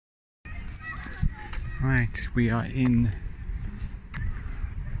Right, we are in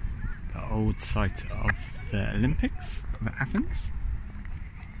the old site of the Olympics of Athens.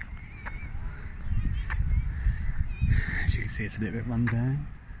 As you can see, it's a little bit run down.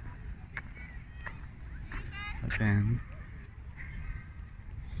 But then,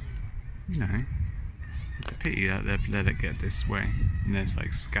 you know, it's a pity that they've let it get this way. And there's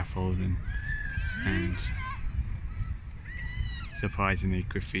like scaffolding and surprisingly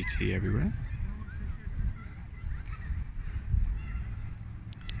graffiti everywhere.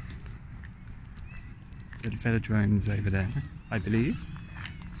 So the velodrome's over there, I believe.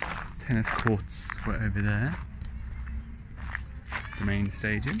 Tennis courts were over there. The main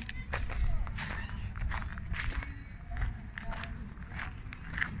stadium.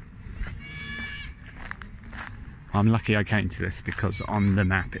 I'm lucky I came to this because on the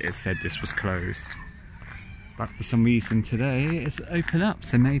map it said this was closed. But for some reason today it's open up,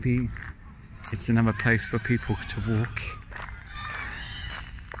 so maybe it's another place for people to walk.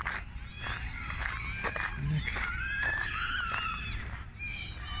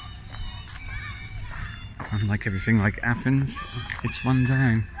 Unlike everything like Athens, it's run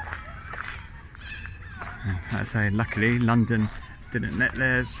down. And like I say, luckily London didn't let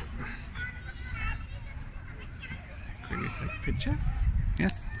theirs. Quickly take a picture.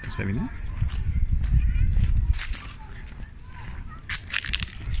 Yes, it's very nice.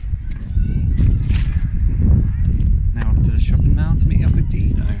 Now off to the shopping mall to meet up with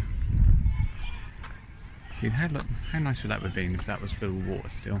Dino. See how nice would that have been if that was filled with water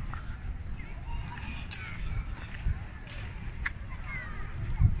still.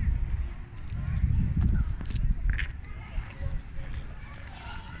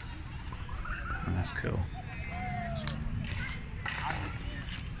 Oh, that's cool.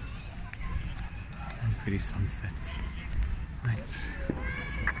 And pretty sunset. Nice.